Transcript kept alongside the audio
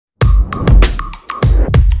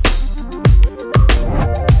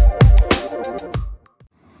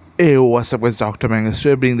what's up guys, Dr. Mangus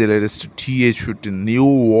here bringing the latest Th15 new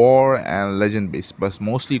war and legend base, but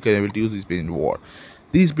mostly you can able to use this base in war.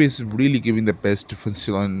 These bases really giving the best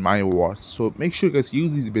differential on my wars, so make sure you guys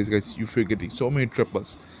use these bases guys if you're getting so many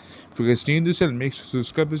triples. If you guys new to the channel, make sure to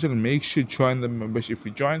subscribe to the channel, make sure you join the membership. If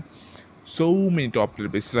you join, so many top tier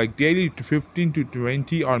bases like daily to 15 to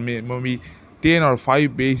 20 or maybe 10 or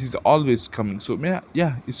 5 bases always coming. So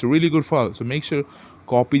yeah, it's a really good file, so make sure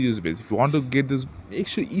copy this base. If you want to get this, make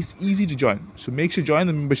sure it's easy to join, so make sure join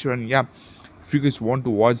the membership. And yeah, if you guys want to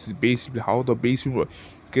watch this base, how the base will work,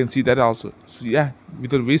 you can see that also. So yeah,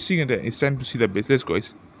 without wasting it, it's time to see the base. Let's go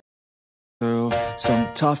guys. Through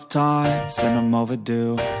some tough times and I'm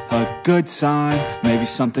overdue. A good sign, maybe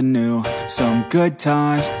something new. Some good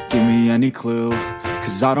times, give me any clue.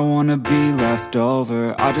 Cause I don't wanna be left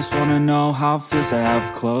over. I just wanna know how it feels to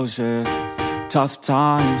have closure. Tough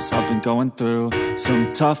times I've been going through.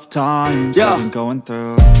 Some tough times I've been going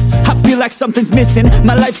through. I feel like something's missing.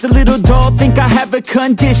 My life's a little dull, think I have a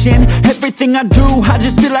condition. Everything I do, I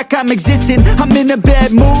just feel like I'm existing. I'm in a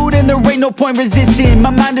bad mood and there ain't no point resisting. My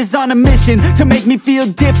mind is on a mission to make me feel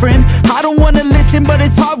different. I don't wanna listen, but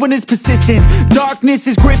it's hard when it's persistent. Darkness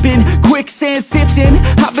is gripping, quicksand sifting.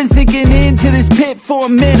 I've been sinking into this pit for a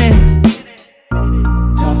minute.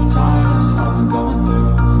 Tough times I've been going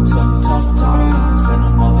through. Some tough times and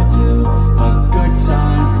I'm overdue. A good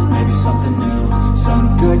sign, maybe something new.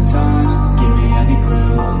 Some good times, give me any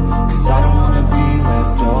clue. Cause I don't wanna be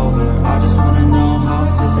left over. I just wanna know how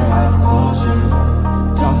it feels to have closure.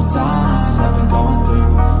 Tough times I've been going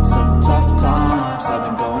through. Some tough times I've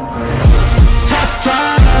been going through. Tough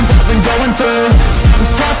times I've been going through. Some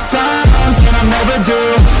tough times and I'm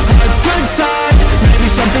overdue. A good sign, maybe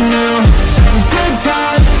something new. Some good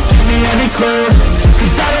times, give me any clue.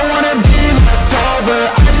 Cause I don't wanna be left over.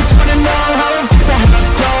 I just wanna know how it feels to have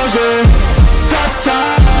closure. Tough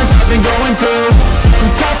times I've been going through. Some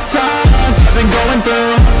tough times I've been going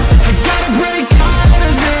through. I gotta break out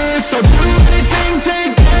of this. I'll do anything,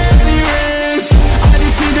 take any risk. I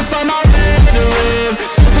just need to find my way to live.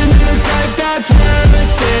 Something in this life that's worth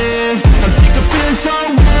it. I'm sick of feeling so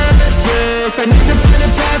worthless. I need to find a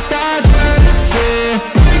path that's worth it.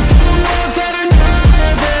 Break through the walls that are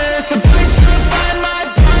nervous. I'm free to find my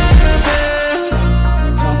purpose.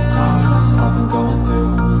 Tough times I've been going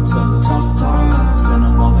through. Some tough times and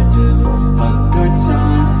I'm overdue. A good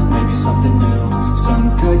sign, maybe something new.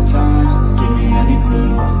 Some good times, give me any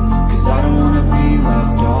clue. Cause I don't wanna be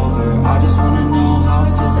left over. I just wanna know how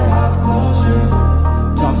it feels to have closure.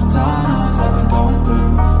 Tough times I've been going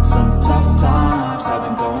through. Some tough times I've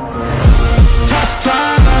been going through. Tough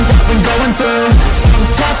times I've been going through. Some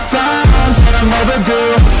tough times and I'm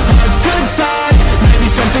overdue. A good sign, maybe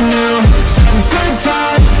something new. Some good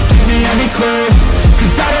times, give me any clue.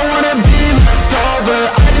 Cause I don't wanna be left over.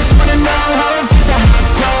 I just wanna know how it feels to have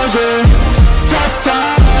closure. Tough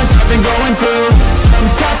times I've been going through. Some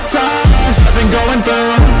tough times I've been going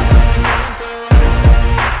through.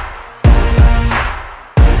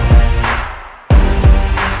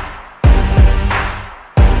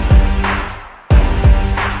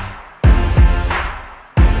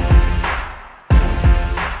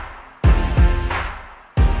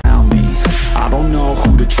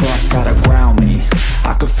 Trust gotta ground me.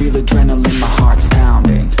 I can feel adrenaline, my heart's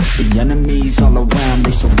pounding. The enemies all around,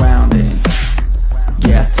 they surrounding.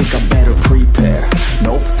 Yeah, I think I better prepare.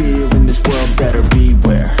 No fear in this world, better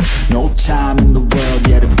beware. No time in the world,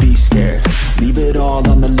 yeah, to be scared. Leave it all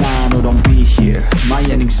on the line or don't be here. My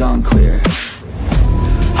ending's unclear.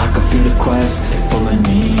 I can feel the quest, it's pulling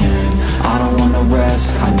me in. I don't wanna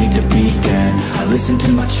rest, I need to begin. I listen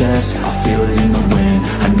to my chest, I feel it in the wind.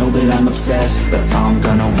 I know that I'm obsessed, that's how I'm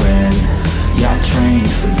gonna win. Yeah, I trained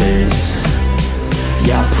for this.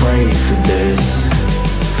 Yeah, I prayed for this.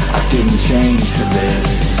 I didn't change for this.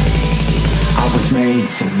 I was made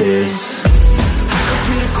for this. I can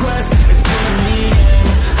feel the quest, it's pulling me in.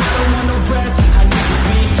 I don't want no rest, I need to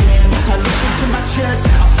begin. I listen to my chest,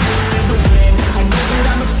 I feel it in the wind. I know that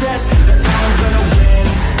I'm obsessed, that's how I'm gonna win.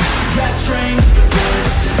 Yeah, I trained for this.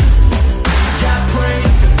 Yeah, I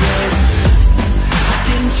prayed for this. I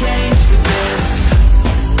didn't change for this.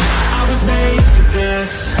 I was made for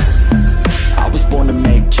this. I was born to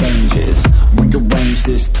make changes. Rearrange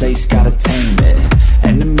this place, gotta tame it.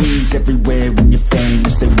 Enemies everywhere when you're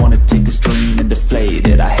famous. They wanna take this dream and deflate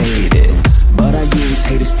it. I hate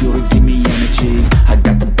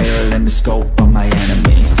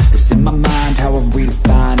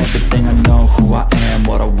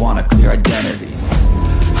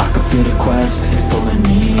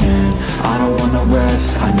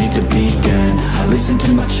racing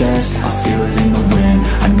to my chest, I feel it in the wind.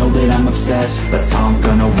 I know that I'm obsessed, that's how I'm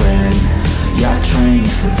gonna win. Yeah, I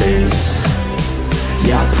trained for this,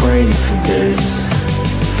 yeah, I prayed for this.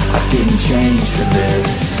 I didn't change for this,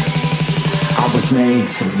 I was made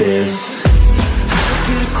for this. I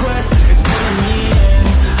feel the quest, it's pulling me in.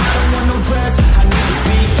 I don't want no rest, I need to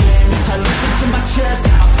begin. I listen to my chest,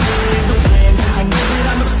 I feel it in the wind. I know that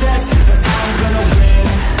I'm obsessed, that's how I'm gonna win.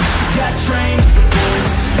 Yeah, I trained for this,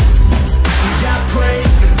 yeah, I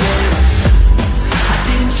prayed for this. I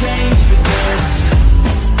didn't change for this,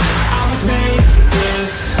 I was made for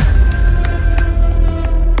this.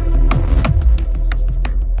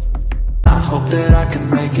 I hope that I can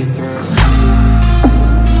make it through.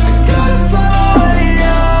 I gotta follow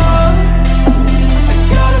you, I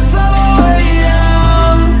gotta follow you,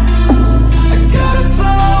 I gotta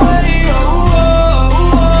follow you.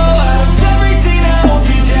 Out of everything that holds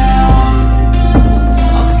me down,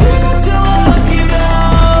 I'll scream until my lungs give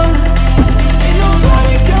out. Ain't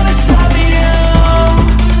nobody gonna stop me now.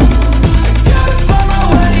 I gotta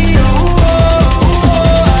follow you.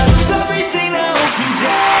 Out of everything that holds me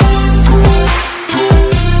down. Out of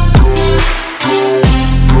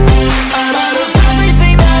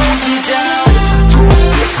everything that holds me down.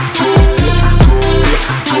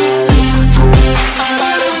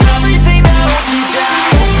 Out of everything that holds me down. Out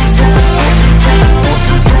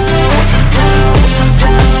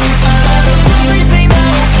of everything that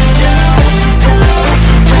holds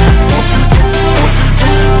me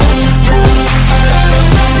down. Out of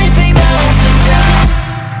everything that holds me down.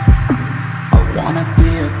 I wanna be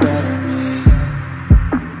a better me.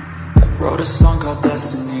 I wrote a song called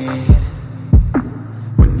Destiny.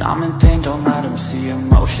 When I'm in pain, don't let them see.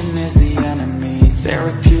 Emotion is the enemy.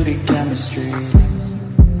 Therapeutic chemistry.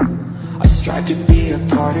 I strive to be a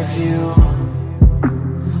part of you.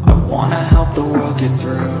 I wanna help the world get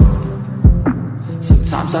through.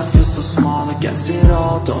 Sometimes I feel so small against it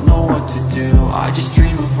all. Don't know what to do, I just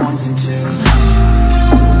dream of ones and twos.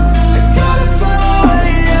 I gotta follow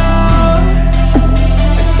you,